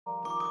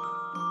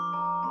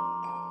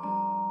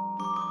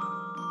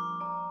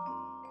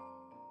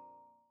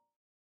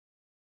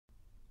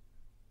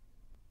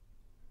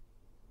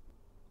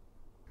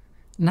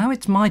Now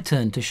it's my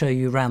turn to show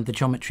you around the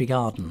geometry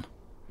garden.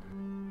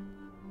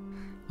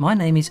 My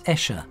name is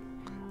Escher,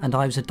 and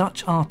I was a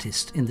Dutch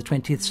artist in the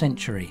 20th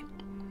century.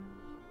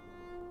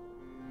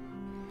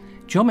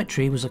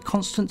 Geometry was a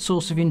constant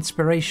source of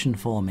inspiration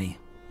for me.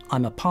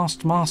 I'm a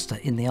past master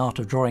in the art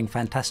of drawing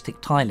fantastic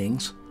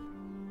tilings.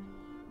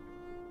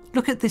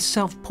 Look at this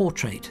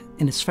self-portrait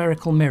in a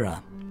spherical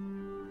mirror.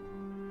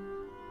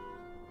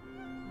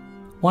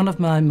 One of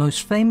my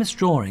most famous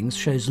drawings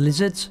shows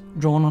lizards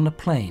drawn on a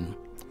plane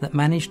that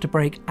managed to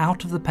break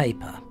out of the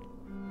paper.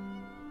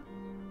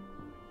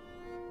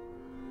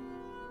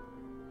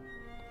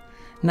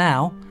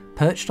 Now,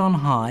 perched on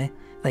high,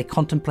 they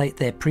contemplate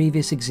their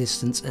previous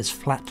existence as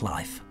flat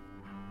life.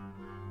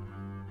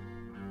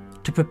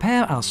 To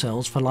prepare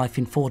ourselves for life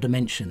in 4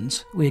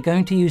 dimensions, we are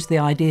going to use the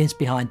ideas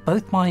behind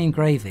both my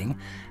engraving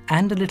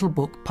and a little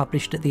book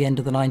published at the end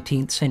of the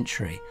 19th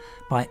century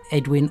by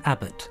Edwin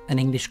Abbott, an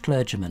English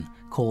clergyman,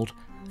 called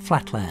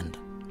Flatland.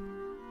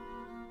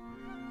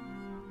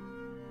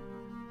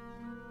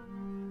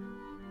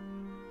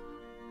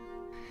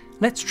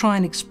 Let's try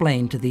and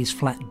explain to these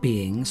flat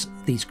beings,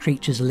 these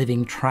creatures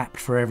living trapped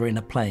forever in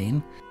a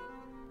plane,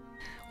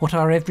 what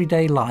our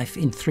everyday life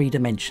in 3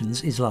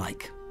 dimensions is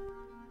like.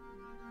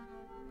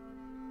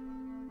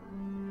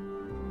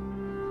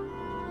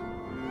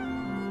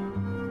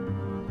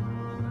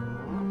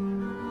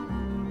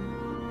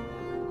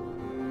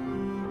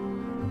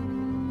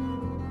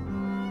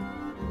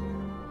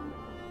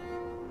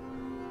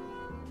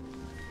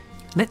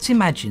 Let's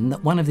imagine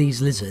that one of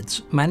these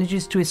lizards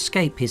manages to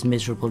escape his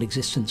miserable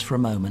existence for a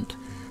moment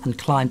and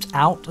climbs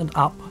out and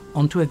up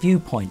onto a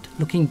viewpoint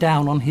looking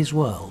down on his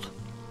world.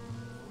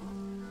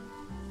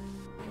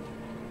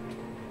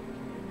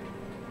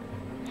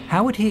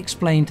 How would he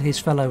explain to his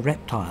fellow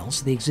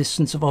reptiles the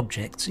existence of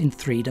objects in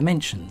 3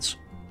 dimensions?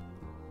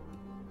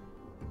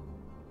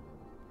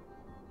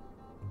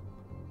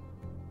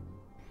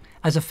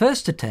 As a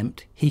first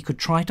attempt, he could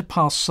try to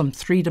pass some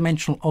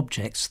 3-dimensional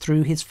objects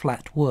through his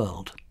flat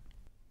world.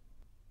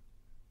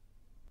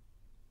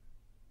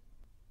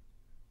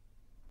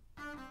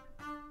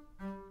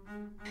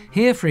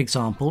 Here, for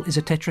example, is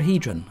a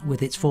tetrahedron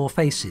with its 4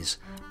 faces,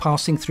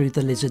 passing through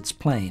the lizard's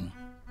plane.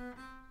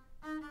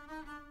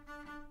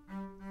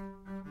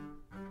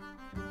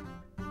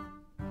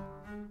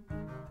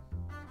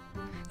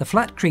 The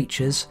flat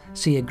creatures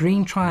see a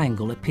green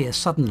triangle appear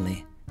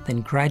suddenly, then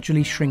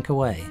gradually shrink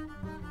away.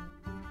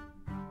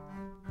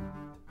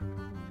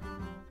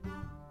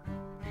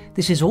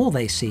 This is all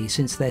they see,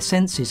 since their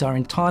senses are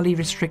entirely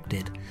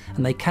restricted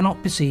and they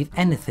cannot perceive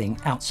anything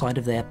outside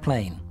of their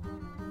plane.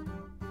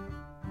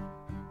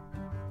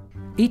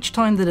 Each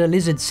time that a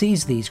lizard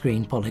sees these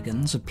green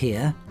polygons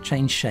appear,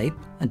 change shape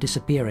and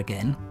disappear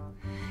again,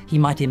 he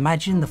might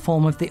imagine the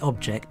form of the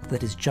object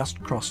that has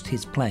just crossed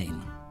his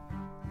plane.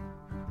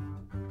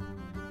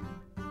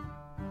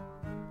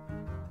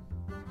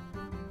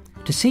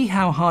 To see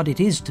how hard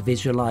it is to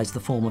visualize the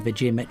form of a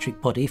geometric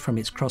body from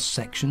its cross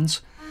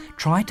sections,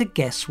 try to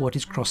guess what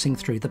is crossing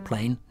through the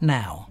plane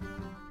now.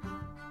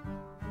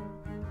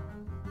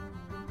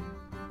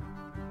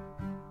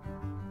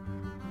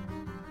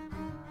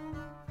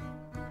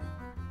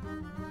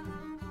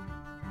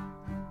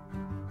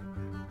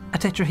 A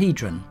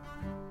tetrahedron.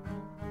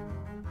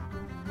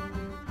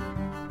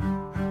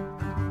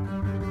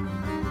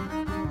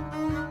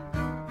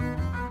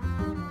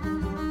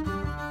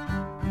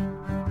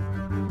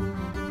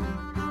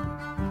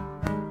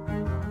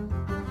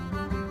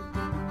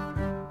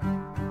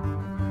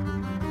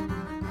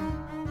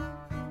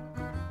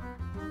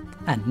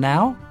 And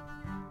now,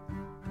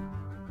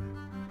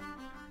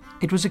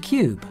 it was a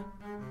cube.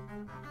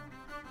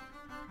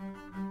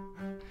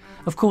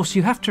 Of course,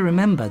 you have to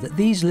remember that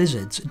these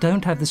lizards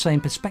don't have the same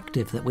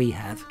perspective that we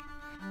have.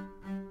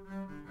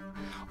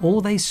 All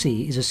they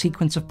see is a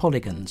sequence of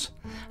polygons,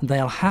 and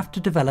they'll have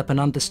to develop an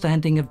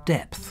understanding of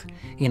depth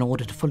in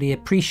order to fully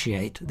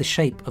appreciate the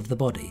shape of the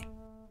body.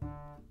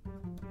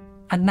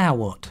 And now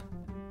what?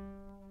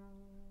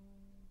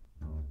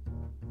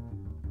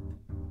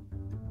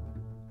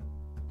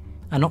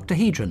 An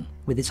octahedron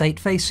with its 8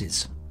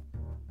 faces.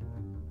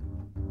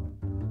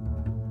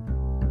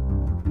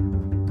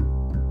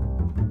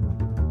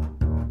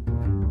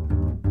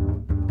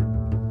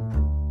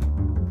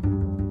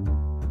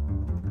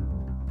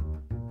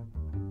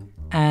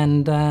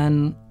 And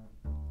an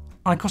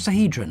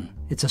icosahedron.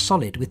 It's a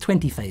solid with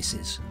 20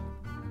 faces.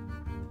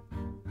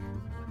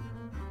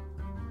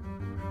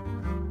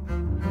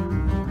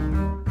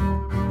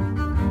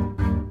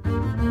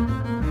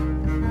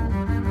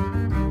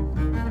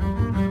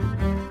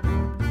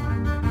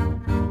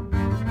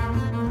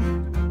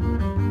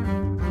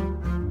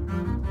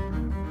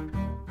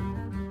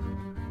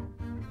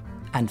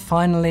 And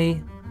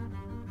finally,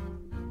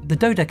 the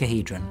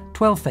dodecahedron,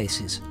 12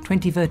 faces,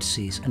 20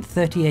 vertices and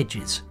 30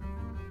 edges.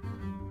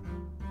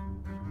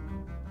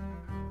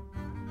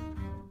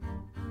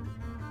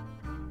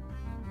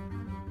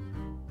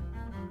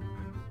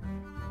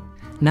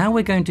 Now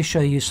we're going to show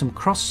you some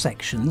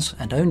cross-sections,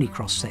 and only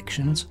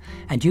cross-sections,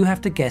 and you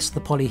have to guess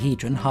the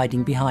polyhedron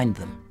hiding behind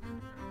them.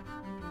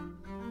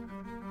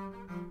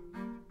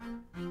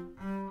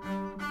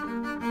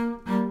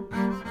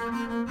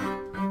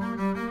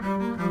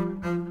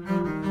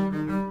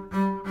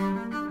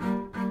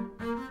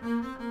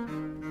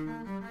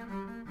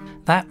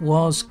 That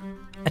was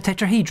a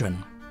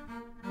tetrahedron.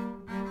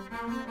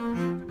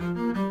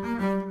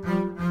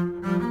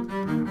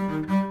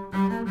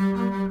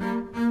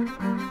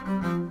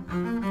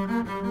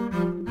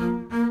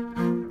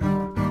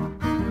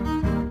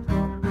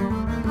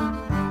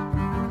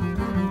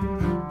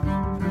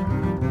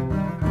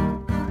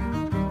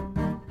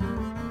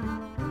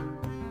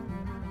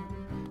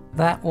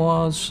 That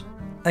was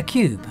a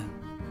cube.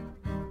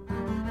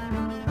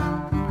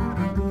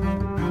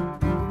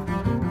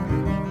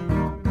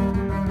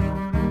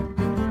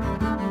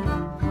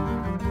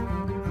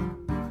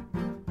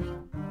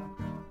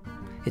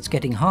 It's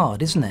getting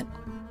hard, isn't it?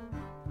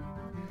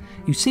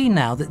 You see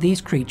now that these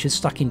creatures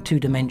stuck in 2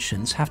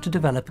 dimensions have to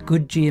develop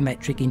good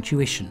geometric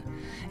intuition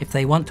if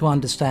they want to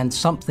understand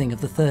something of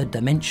the 3rd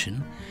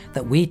dimension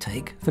that we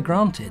take for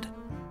granted.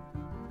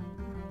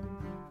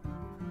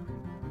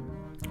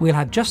 We'll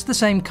have just the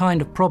same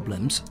kind of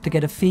problems to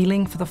get a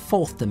feeling for the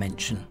 4th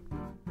dimension.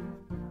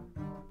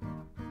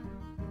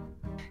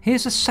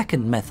 Here's a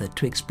second method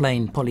to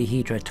explain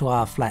polyhedra to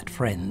our flat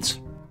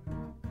friends.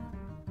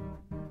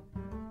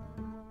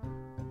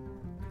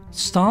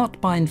 Start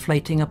by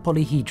inflating a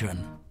polyhedron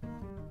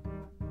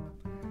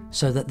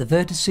so that the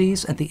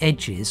vertices and the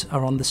edges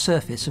are on the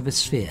surface of a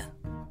sphere.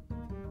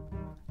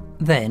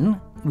 Then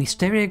we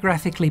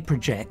stereographically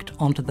project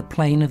onto the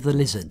plane of the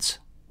lizards,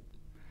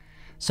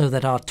 so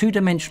that our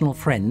 2-dimensional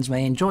friends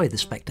may enjoy the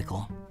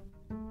spectacle.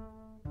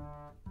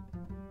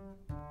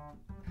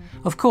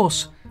 Of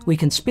course, we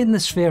can spin the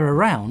sphere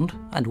around,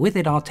 and with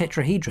it our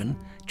tetrahedron,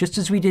 just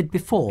as we did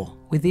before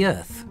with the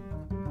Earth.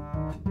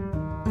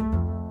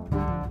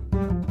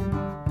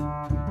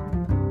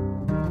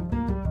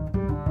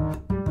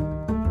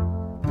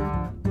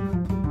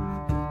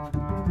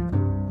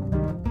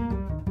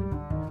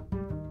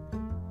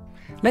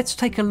 Let's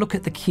take a look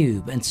at the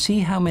cube and see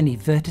how many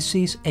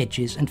vertices,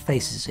 edges and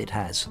faces it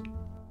has.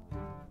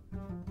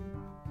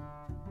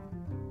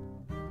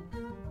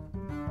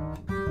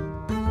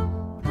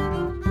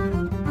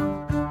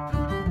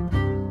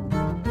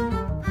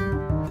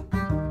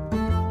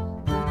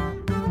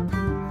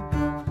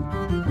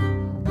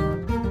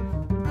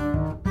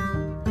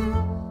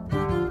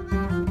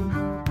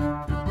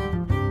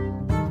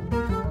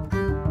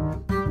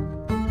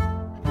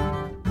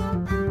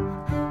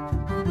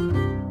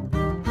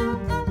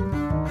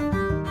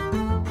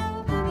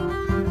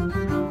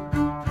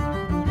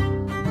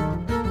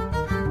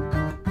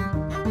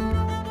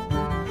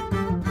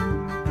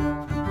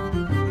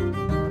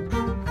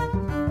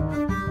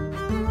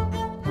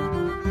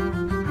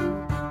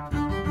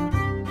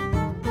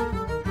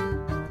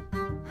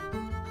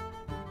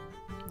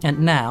 And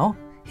now,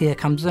 here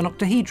comes an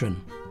octahedron.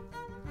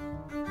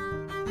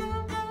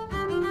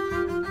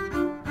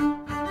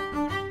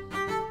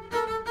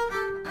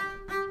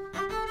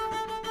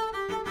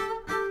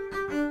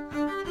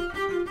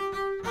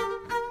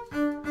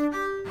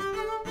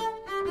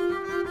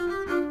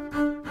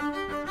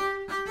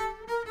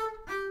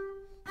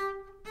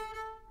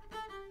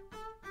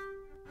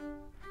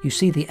 You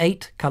see the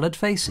 8 coloured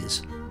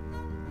faces.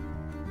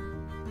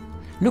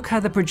 Look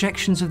how the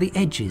projections of the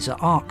edges are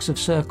arcs of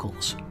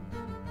circles.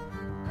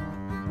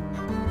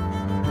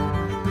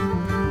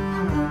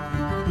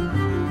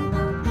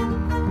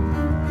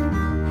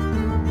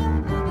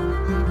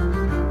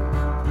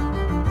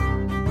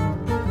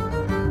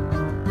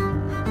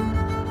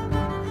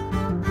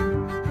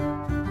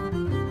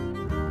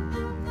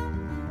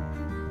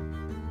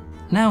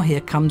 Now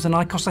here comes an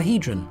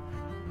icosahedron.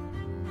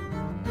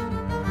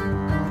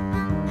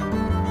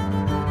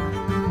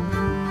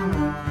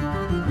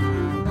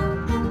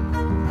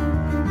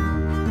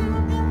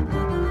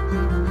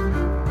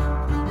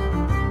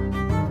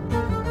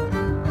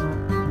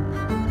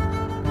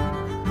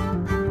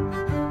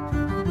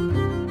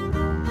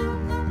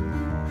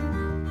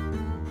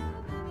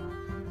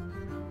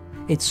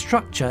 Its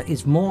structure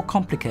is more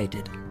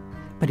complicated,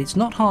 but it's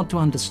not hard to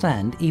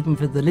understand even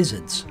for the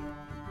lizards.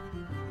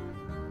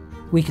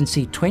 We can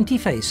see 20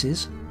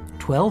 faces,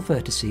 12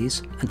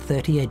 vertices and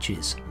 30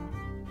 edges.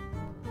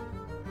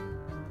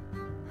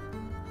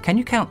 Can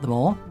you count them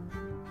all?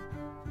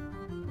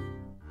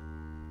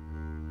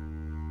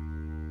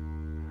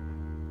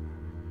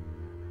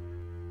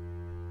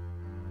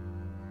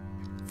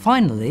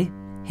 Finally,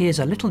 here's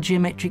a little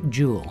geometric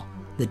jewel,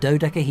 the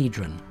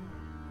dodecahedron.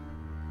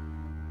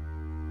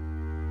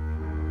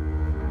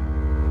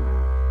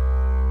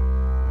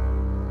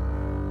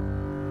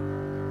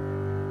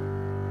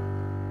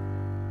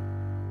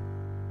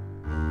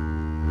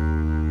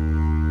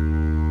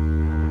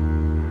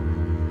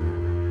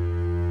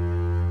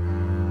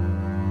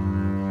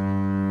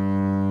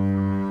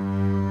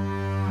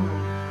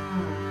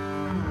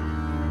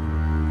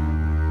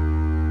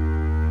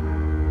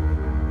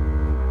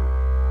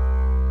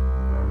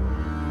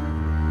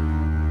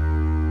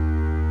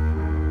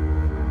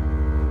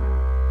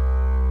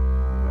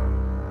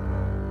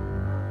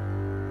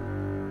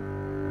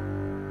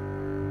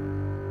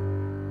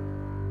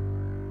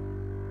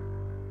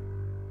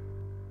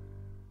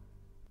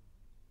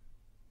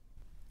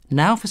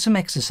 Now for some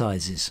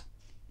exercises.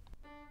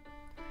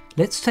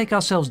 Let's take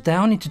ourselves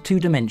down into 2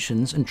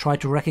 dimensions and try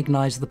to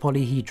recognise the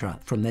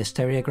polyhedra from their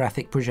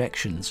stereographic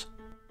projections.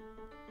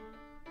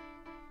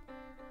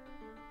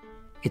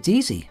 It's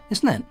easy,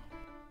 isn't it?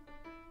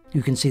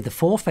 You can see the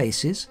 4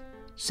 faces,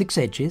 6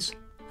 edges,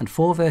 and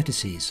 4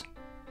 vertices.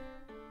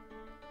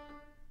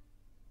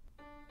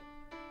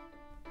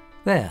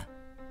 There,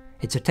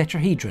 it's a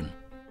tetrahedron.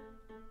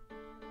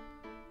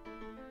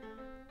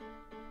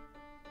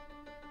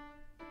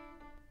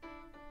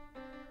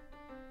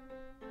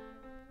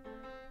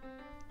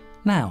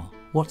 Now,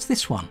 what's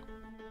this one?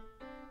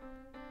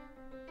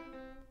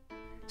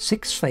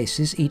 6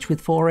 faces, each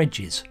with 4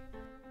 edges.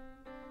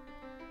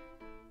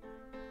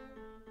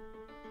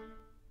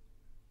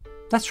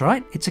 That's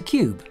right, it's a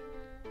cube.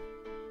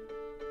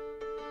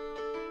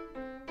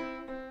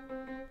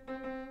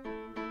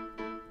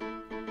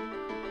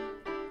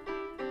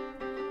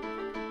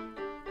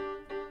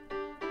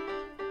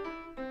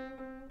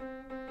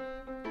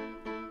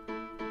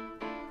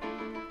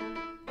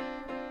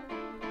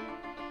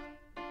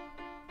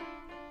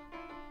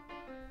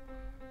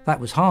 That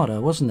was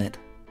harder, wasn't it?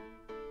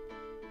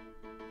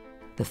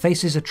 The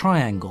faces are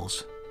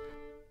triangles.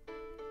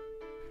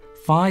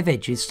 5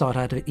 edges start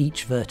out of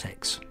each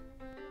vertex.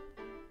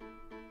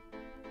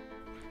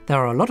 There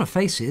are a lot of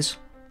faces,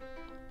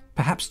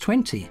 perhaps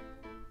 20.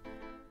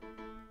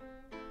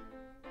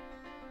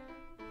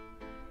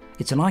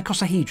 It's an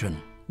icosahedron.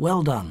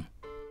 Well done.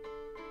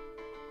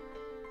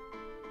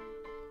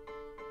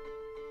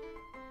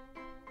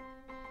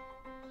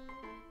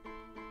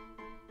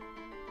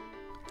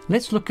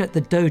 Let's look at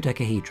the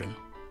dodecahedron.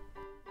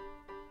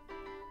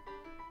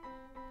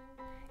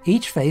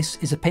 Each face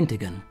is a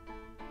pentagon.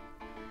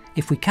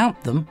 If we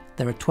count them,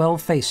 there are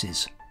 12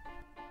 faces.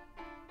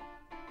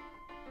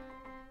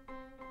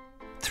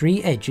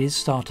 3 edges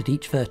start at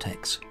each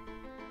vertex.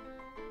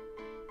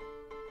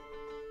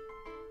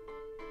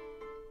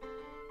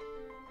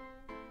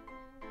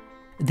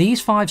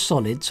 These 5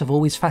 solids have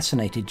always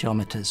fascinated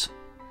geometers.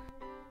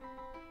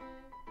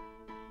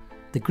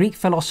 The Greek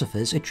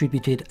philosophers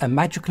attributed a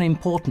magical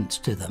importance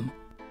to them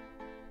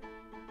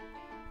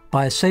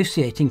by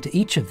associating to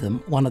each of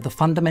them one of the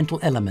fundamental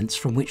elements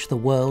from which the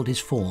world is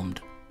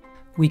formed.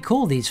 We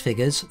call these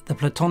figures the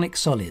Platonic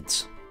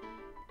solids.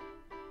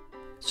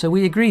 So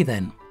we agree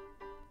then.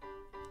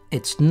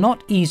 It's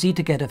not easy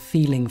to get a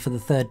feeling for the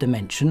 3rd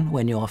dimension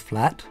when you're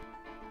flat.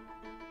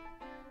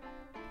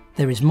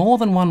 There is more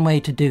than one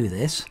way to do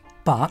this,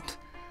 but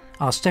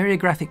our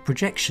stereographic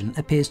projection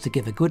appears to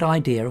give a good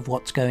idea of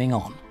what's going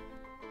on.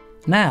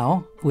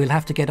 Now we'll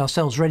have to get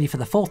ourselves ready for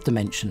the 4th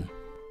dimension.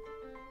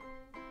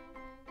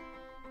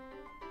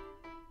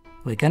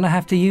 We're going to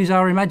have to use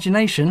our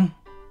imagination.